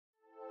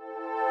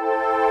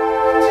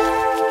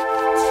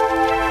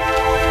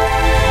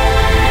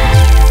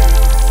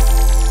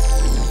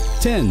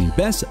10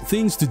 Best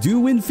Things to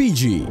Do in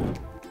Fiji.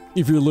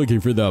 If you're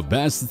looking for the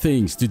best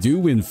things to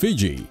do in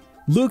Fiji,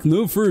 look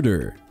no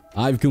further.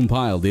 I've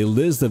compiled a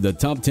list of the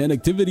top 10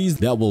 activities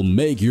that will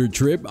make your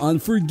trip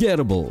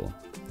unforgettable.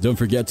 Don't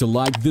forget to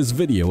like this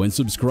video and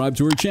subscribe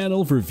to our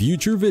channel for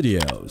future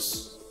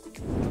videos.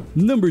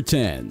 Number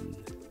 10.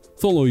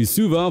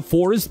 Colo-i-Suva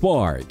Forest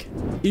Park.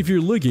 If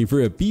you're looking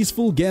for a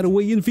peaceful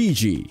getaway in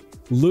Fiji,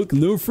 look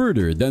no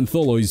further than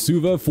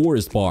Colo-i-Suva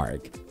Forest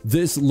Park.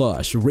 This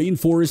lush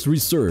rainforest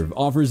reserve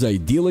offers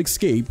ideal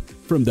escape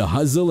from the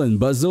hustle and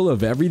bustle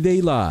of everyday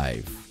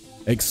life.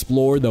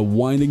 Explore the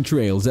winding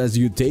trails as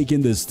you take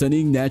in the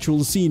stunning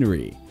natural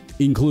scenery,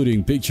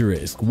 including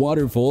picturesque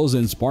waterfalls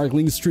and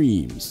sparkling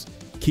streams.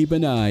 Keep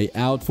an eye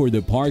out for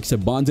the park's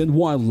abundant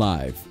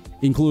wildlife,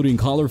 including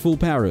colorful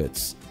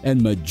parrots and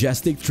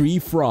majestic tree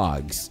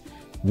frogs.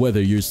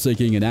 Whether you're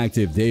seeking an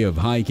active day of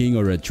hiking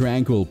or a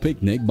tranquil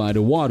picnic by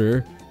the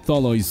water,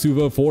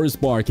 Colo-i-Suva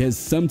Forest Park has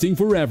something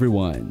for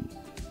everyone.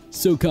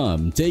 So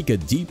come take a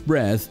deep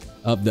breath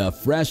of the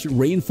fresh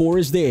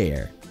rainforest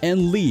air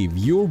and leave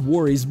your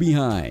worries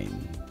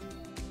behind.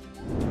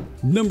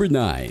 Number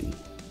 9.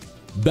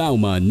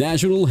 Bouma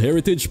National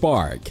Heritage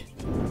Park.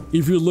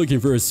 If you're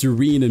looking for a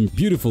serene and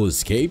beautiful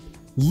escape,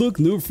 look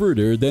no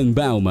further than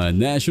Bouma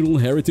National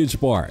Heritage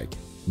Park.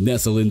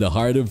 Nestled in the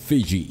heart of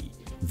Fiji,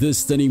 this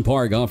stunning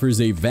park offers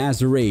a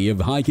vast array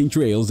of hiking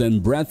trails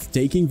and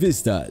breathtaking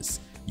vistas.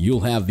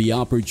 You'll have the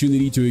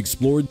opportunity to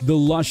explore the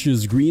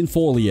luscious green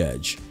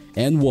foliage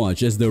and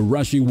watch as the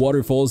rushing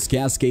waterfalls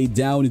cascade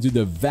down into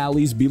the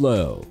valleys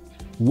below.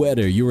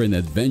 Whether you're an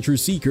adventure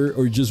seeker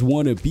or just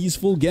want a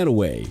peaceful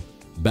getaway,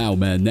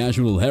 Bouma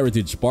National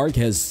Heritage Park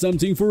has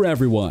something for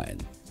everyone.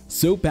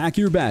 So pack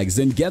your bags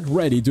and get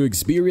ready to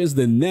experience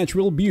the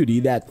natural beauty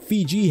that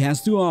Fiji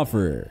has to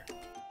offer.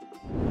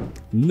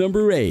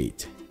 Number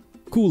 8.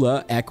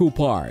 Kula Eco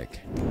Park.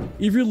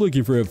 If you're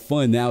looking for a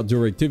fun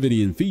outdoor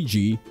activity in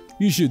Fiji,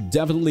 you should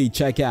definitely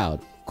check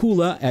out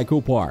Kula Eco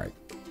Park.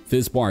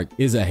 This park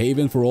is a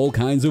haven for all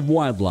kinds of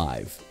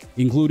wildlife,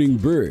 including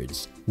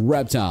birds,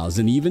 reptiles,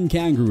 and even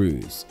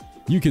kangaroos.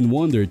 You can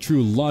wander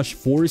through lush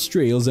forest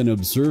trails and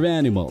observe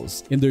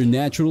animals in their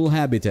natural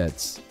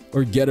habitats,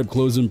 or get up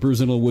close and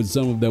personal with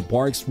some of the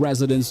park's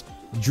residents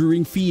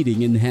during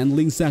feeding and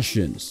handling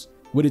sessions.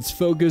 With its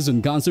focus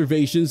on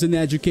conservation and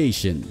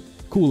education,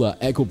 Kula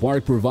Eco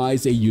Park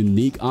provides a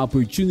unique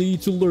opportunity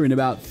to learn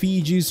about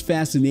Fiji's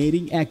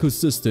fascinating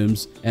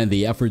ecosystems and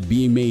the effort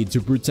being made to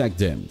protect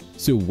them.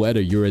 So whether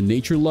you're a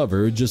nature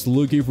lover or just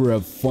looking for a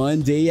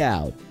fun day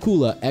out,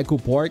 Kula Eco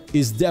Park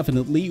is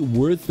definitely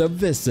worth a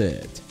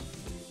visit.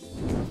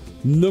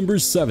 Number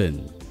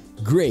 7.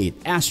 Great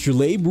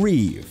Astrolabe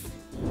Reef.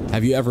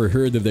 Have you ever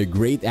heard of the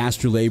Great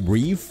Astrolabe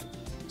Reef?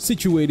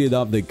 Situated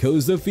off the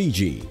coast of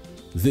Fiji,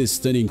 this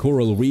stunning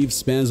coral reef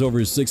spans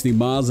over 60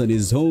 miles and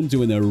is home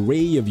to an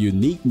array of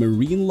unique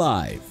marine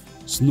life.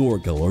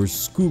 Snorkel or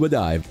scuba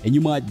dive and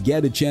you might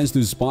get a chance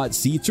to spot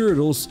sea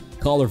turtles,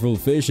 colorful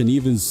fish, and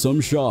even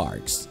some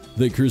sharks.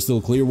 The crystal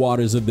clear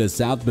waters of the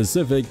South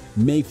Pacific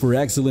make for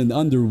excellent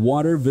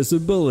underwater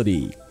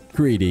visibility,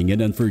 creating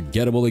an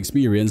unforgettable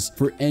experience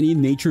for any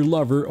nature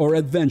lover or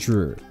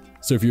adventurer.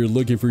 So if you're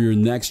looking for your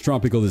next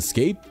tropical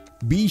escape,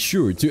 be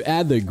sure to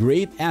add the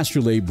Great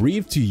Astrolabe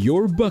Reef to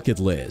your bucket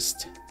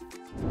list.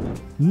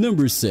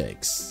 Number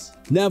 6.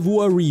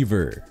 Navua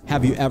River.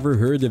 Have you ever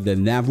heard of the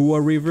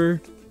Navua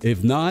River?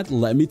 If not,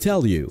 let me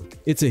tell you,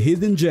 it's a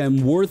hidden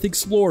gem worth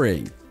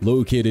exploring.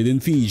 Located in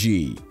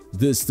Fiji,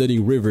 this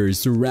stunning river is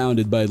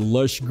surrounded by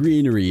lush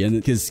greenery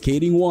and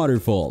cascading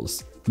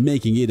waterfalls,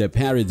 making it a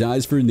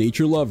paradise for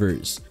nature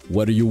lovers.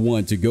 Whether you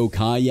want to go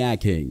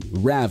kayaking,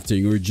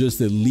 rafting, or just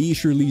a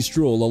leisurely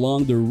stroll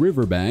along the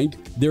riverbank,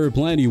 there are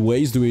plenty of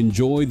ways to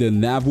enjoy the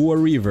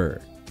Navua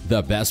River.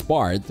 The best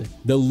part,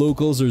 the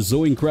locals are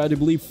so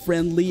incredibly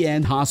friendly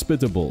and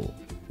hospitable,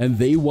 and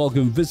they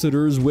welcome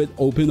visitors with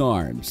open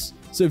arms.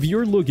 So if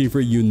you're looking for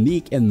a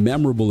unique and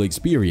memorable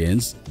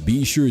experience,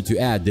 be sure to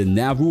add the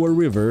Navua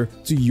River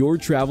to your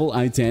travel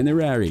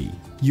itinerary.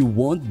 You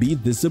won't be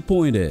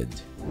disappointed.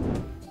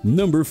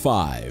 Number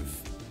 5.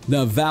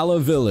 Navala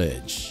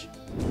Village.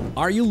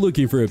 Are you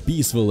looking for a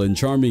peaceful and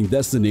charming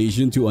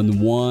destination to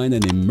unwind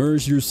and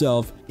immerse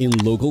yourself in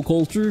local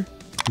culture?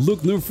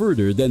 Look no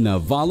further than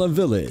Navala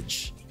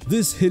Village.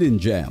 This hidden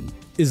gem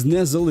is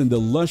nestled in the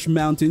lush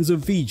mountains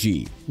of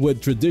Fiji,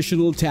 with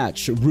traditional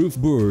thatched roof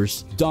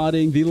burrs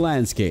dotting the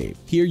landscape.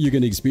 Here you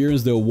can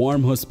experience the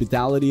warm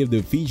hospitality of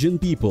the Fijian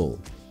people,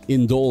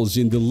 indulge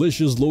in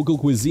delicious local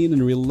cuisine,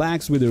 and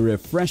relax with a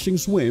refreshing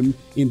swim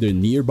in the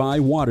nearby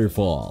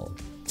waterfall.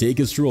 Take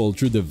a stroll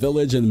through the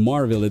village and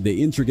marvel at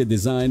the intricate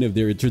design of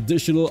their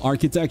traditional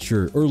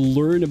architecture, or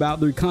learn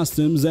about their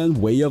customs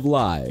and way of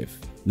life.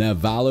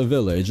 Navala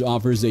Village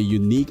offers a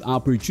unique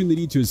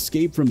opportunity to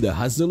escape from the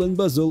hustle and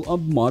bustle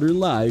of modern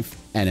life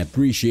and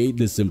appreciate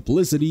the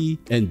simplicity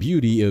and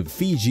beauty of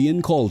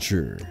Fijian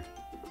culture.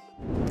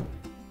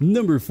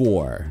 Number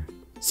 4.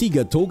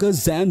 Sigatoka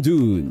Sand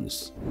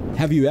Dunes.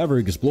 Have you ever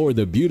explored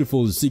the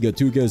beautiful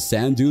Sigatoka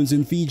Sand Dunes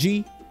in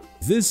Fiji?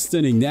 This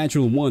stunning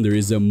natural wonder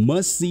is a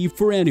must-see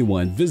for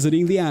anyone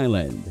visiting the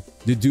island.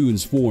 The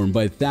dunes, formed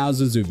by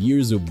thousands of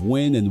years of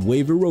wind and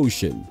wave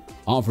erosion,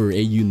 offer a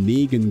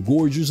unique and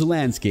gorgeous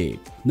landscape.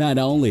 Not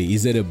only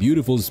is it a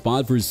beautiful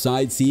spot for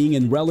sightseeing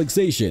and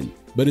relaxation,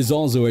 but it's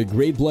also a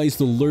great place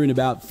to learn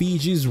about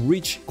Fiji's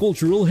rich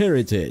cultural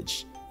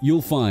heritage.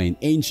 You'll find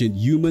ancient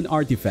human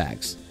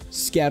artifacts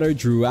scattered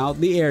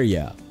throughout the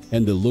area,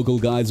 and the local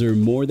guides are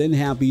more than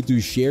happy to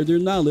share their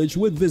knowledge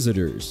with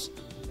visitors.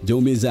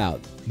 Don't miss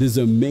out this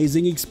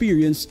amazing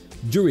experience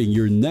during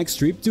your next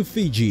trip to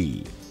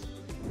Fiji.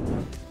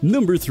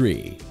 Number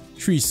 3.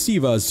 Sri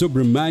Siva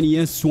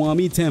Subramaniya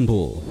Swami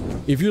Temple.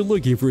 If you're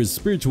looking for a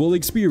spiritual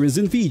experience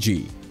in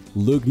Fiji,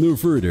 look no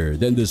further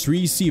than the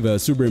Sri Siva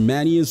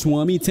Subramaniya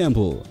Swami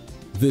Temple.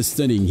 This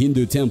stunning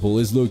Hindu temple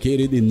is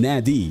located in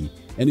Nadi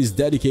and is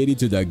dedicated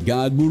to the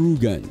god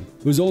Murugan,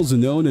 who is also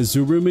known as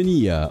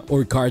Subramaniya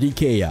or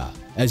Kartikeya.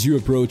 As you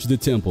approach the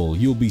temple,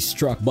 you'll be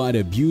struck by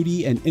the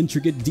beauty and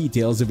intricate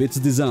details of its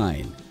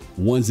design.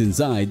 Once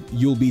inside,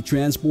 you'll be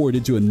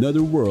transported to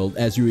another world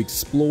as you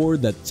explore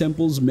the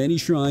temple's many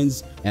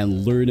shrines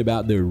and learn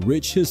about the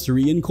rich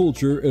history and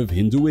culture of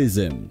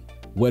Hinduism.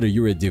 Whether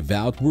you're a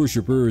devout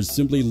worshiper or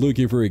simply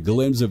looking for a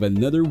glimpse of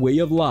another way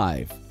of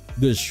life,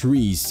 the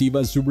Sri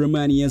Siva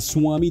Subramaniya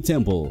Swami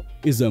Temple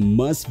is a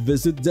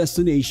must-visit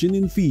destination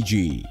in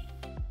Fiji.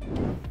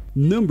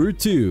 Number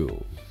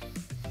 2.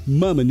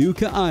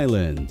 Mamanuca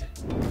Island.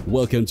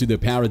 Welcome to the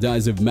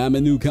paradise of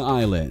Mamanuca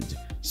Island.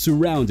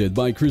 Surrounded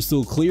by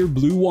crystal clear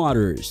blue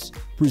waters,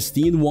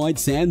 pristine white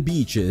sand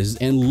beaches,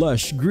 and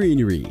lush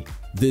greenery,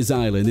 this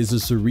island is a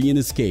serene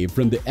escape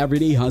from the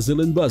everyday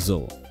hustle and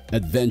bustle.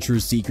 Adventure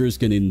seekers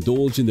can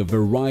indulge in a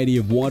variety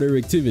of water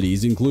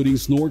activities including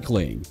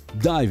snorkeling,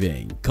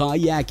 diving,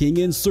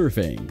 kayaking, and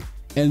surfing.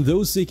 And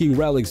those seeking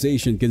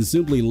relaxation can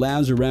simply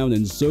lounge around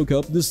and soak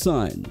up the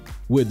sun.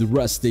 With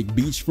rustic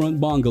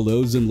beachfront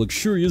bungalows and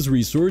luxurious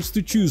resorts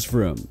to choose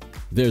from,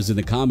 there's an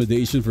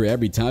accommodation for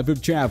every type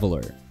of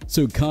traveler.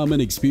 So come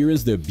and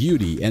experience the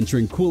beauty and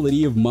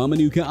tranquility of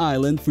Mamanuca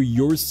Island for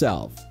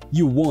yourself.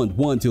 You won't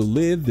want to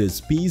live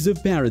this piece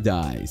of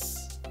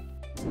paradise.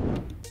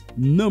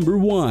 Number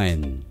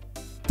 1.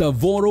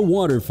 Tavoro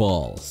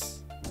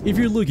Waterfalls. If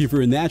you're looking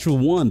for a natural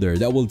wonder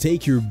that will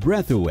take your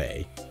breath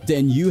away,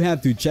 then you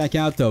have to check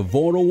out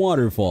Tavoro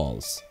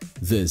Waterfalls.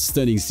 This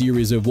stunning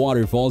series of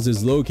waterfalls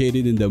is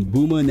located in the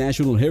Bouma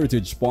National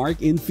Heritage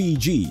Park in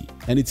Fiji,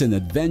 and it's an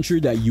adventure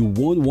that you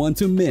won't want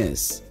to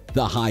miss.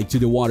 The hike to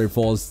the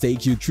waterfalls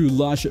takes you through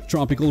lush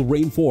tropical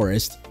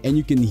rainforest, and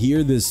you can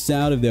hear the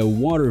sound of the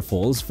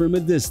waterfalls from a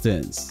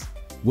distance.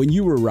 When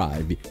you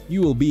arrive,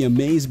 you will be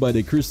amazed by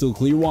the crystal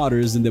clear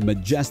waters and the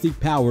majestic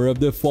power of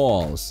the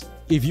falls.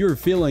 If you're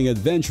feeling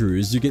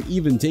adventurous, you can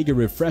even take a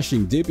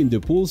refreshing dip in the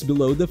pools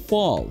below the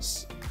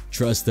falls.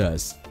 Trust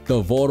us,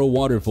 Tavoro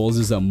Waterfalls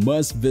is a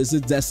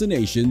must-visit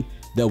destination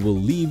that will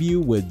leave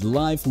you with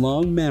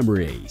lifelong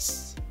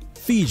memories.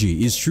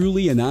 Fiji is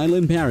truly an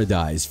island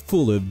paradise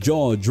full of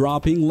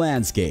jaw-dropping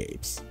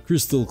landscapes,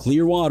 crystal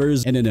clear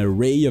waters, and an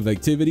array of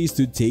activities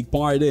to take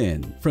part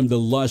in. From the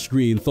lush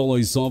green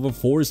Colo-i-Suva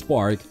Forest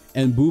Park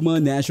and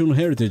Bouma National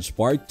Heritage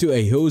Park to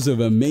a host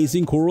of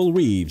amazing coral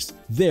reefs,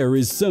 there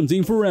is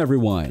something for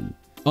everyone.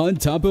 On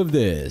top of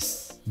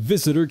this,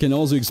 visitor can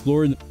also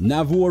explore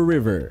Navua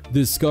River,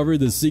 discover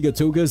the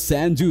Sigatoka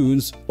Sand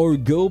Dunes, or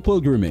go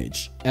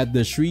pilgrimage at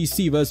the Sri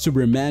Siva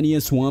Subramaniya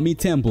Swami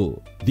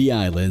Temple. The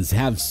islands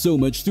have so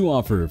much to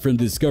offer, from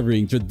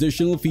discovering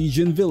traditional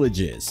Fijian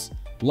villages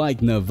like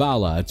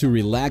Navala to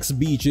relaxed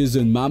beaches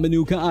on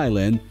Mamanuca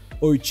Island,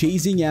 or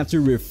chasing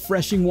after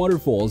refreshing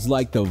waterfalls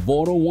like the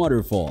Tavoro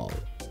Waterfall.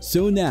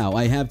 So now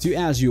I have to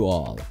ask you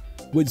all,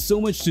 with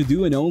so much to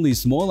do and only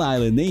small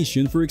island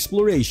nation for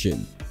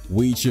exploration,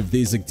 which of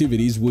these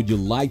activities would you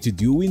like to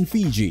do in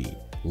Fiji?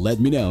 Let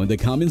me know in the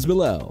comments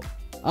below.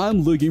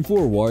 I'm looking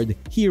forward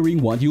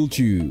hearing what you'll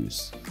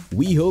choose.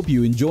 We hope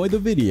you enjoyed the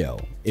video.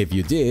 If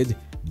you did,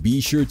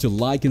 be sure to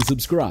like and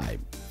subscribe.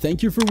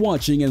 Thank you for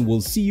watching, and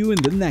we'll see you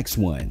in the next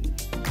one.